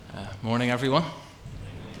Morning, everyone.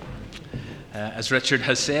 As Richard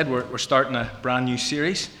has said, we're starting a brand new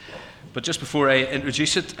series. But just before I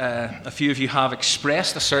introduce it, a few of you have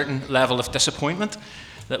expressed a certain level of disappointment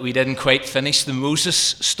that we didn't quite finish the Moses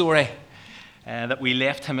story, that we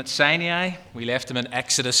left him at Sinai, we left him in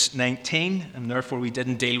Exodus 19, and therefore we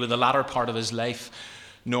didn't deal with the latter part of his life,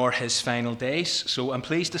 nor his final days. So I'm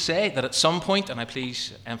pleased to say that at some point, and I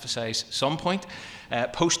please emphasize some point,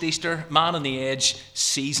 post-Easter, Man on the Edge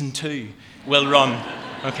Season 2 will run,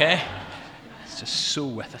 okay? It's just so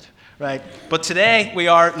with it. Right, but today we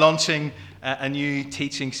are launching a new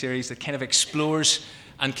teaching series that kind of explores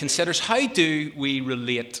and considers how do we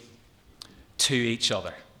relate to each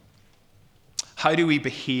other? How do we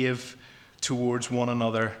behave towards one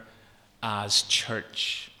another as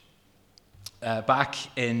church? Back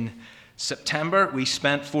in September, we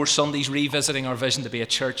spent 4 Sundays revisiting our vision to be a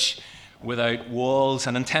church without walls,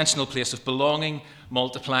 an intentional place of belonging,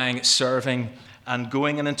 multiplying, serving, and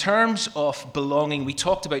going. And in terms of belonging, we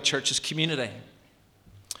talked about church as community.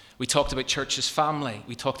 We talked about church as family.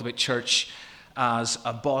 We talked about church as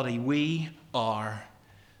a body. We are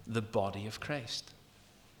the body of Christ.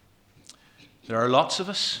 There are lots of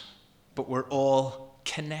us, but we're all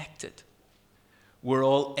connected. We're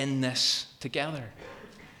all in this together.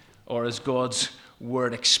 Or as God's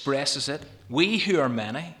word expresses it, we who are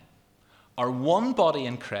many are one body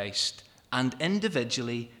in Christ and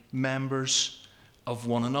individually members of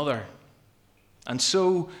one another. And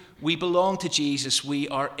so we belong to Jesus. We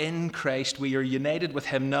are in Christ. We are united with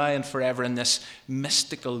him now and forever in this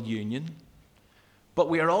mystical union. But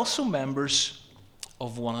we are also members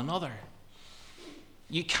of one another.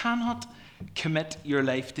 You cannot commit your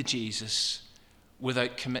life to Jesus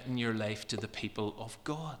without committing your life to the people of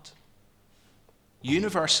God,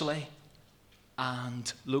 universally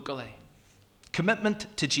and locally. Commitment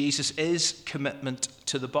to Jesus is commitment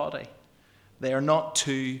to the body. They are not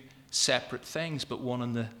two separate things, but one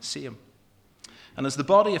and the same. And as the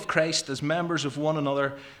body of Christ, as members of one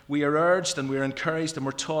another, we are urged and we are encouraged and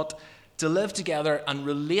we're taught to live together and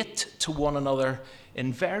relate to one another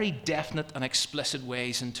in very definite and explicit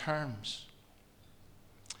ways and terms.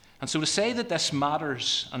 And so to say that this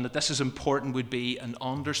matters and that this is important would be an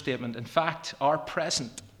understatement. In fact, our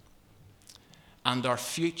present and our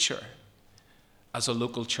future as a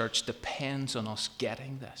local church depends on us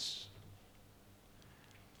getting this.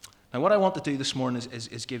 Now, what I want to do this morning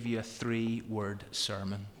is give you a 3-word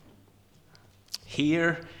sermon.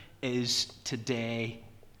 Here is today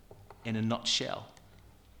in a nutshell.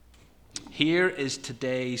 Here is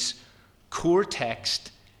today's core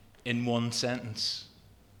text in one sentence.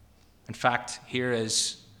 In fact, here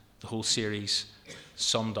is the whole series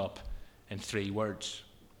summed up in 3 words.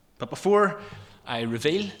 But before I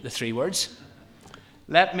reveal the 3 words,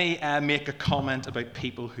 let me make a comment about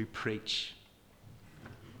people who preach.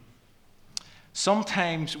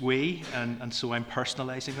 Sometimes we, and so I'm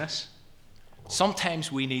personalizing this,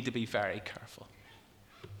 sometimes we need to be very careful.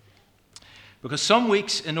 Because some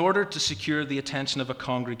weeks, in order to secure the attention of a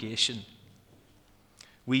congregation,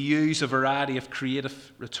 we use a variety of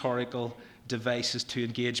creative rhetorical devices to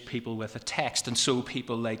engage people with a text, and so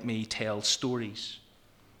people like me tell stories.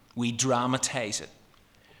 We dramatize it.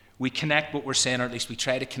 We connect what we're saying, or at least we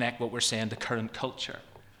try to connect what we're saying to current culture.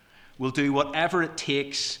 We'll do whatever it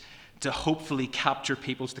takes to hopefully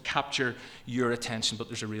capture your attention, but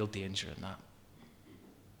there's a real danger in that.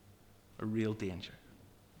 A real danger.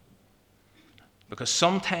 Because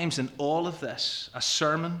sometimes in all of this, a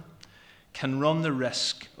sermon can run the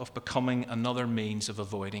risk of becoming another means of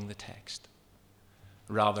avoiding the text,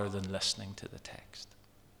 rather than listening to the text.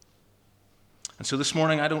 And so this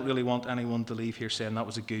morning, I don't really want anyone to leave here saying that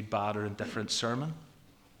was a good, bad, or indifferent sermon.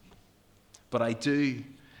 But I do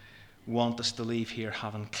want us to leave here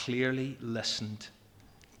having clearly listened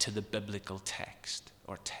to the biblical text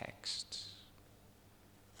or texts.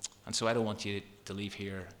 And so I don't want you to leave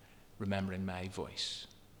here remembering my voice.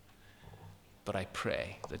 But I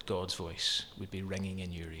pray that God's voice would be ringing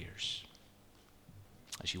in your ears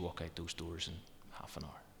as you walk out those doors in half an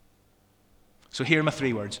hour. So here are my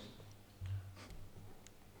 3 words.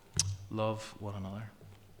 Love one another.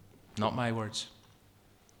 Not my words.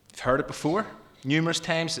 You've heard it before, numerous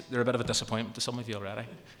times. They're a bit of a disappointment to some of you already.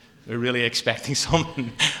 They're really expecting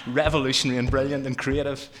something revolutionary and brilliant and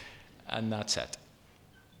creative, and that's it.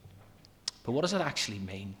 But what does it actually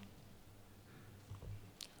mean?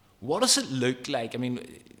 What does it look like? I mean,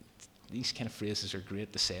 these kind of phrases are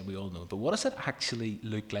great to say, we all know, but what does it actually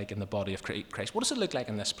look like in the body of Christ? What does it look like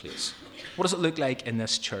in this place? What does it look like in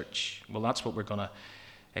this church? Well, that's what we're going to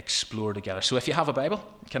explore together. So if you have a Bible,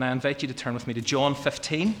 can I invite you to turn with me to John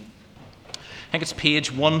 15? think it's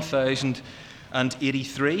page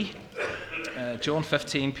 1083. John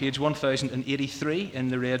 15, page 1083 in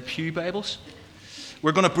the Red Pew Bibles.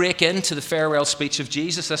 We're going to break into the farewell speech of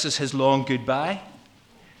Jesus. This is his long goodbye,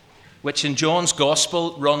 which in John's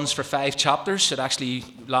Gospel runs for 5 chapters. It actually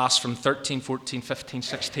lasts from 13, 14, 15,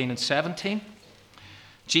 16, and 17.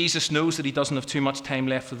 Jesus knows that he doesn't have too much time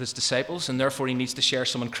left with his disciples, and therefore he needs to share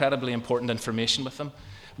some incredibly important information with them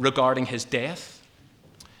regarding his death,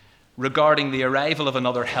 regarding the arrival of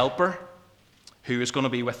another helper who is going to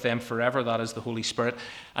be with them forever, that is the Holy Spirit,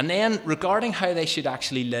 and then regarding how they should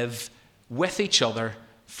actually live with each other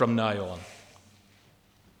from now on.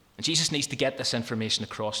 And Jesus needs to get this information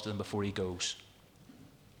across to them before he goes.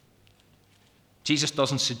 Jesus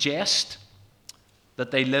doesn't suggest that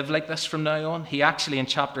they live like this from now on. He actually, in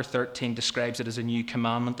chapter 13, describes it as a new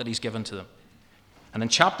commandment that he's given to them. And in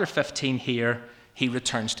chapter 15 here, he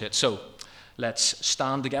returns to it. So, let's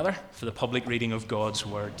stand together for the public reading of God's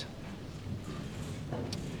word.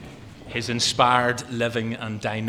 His inspired, living, and dynamic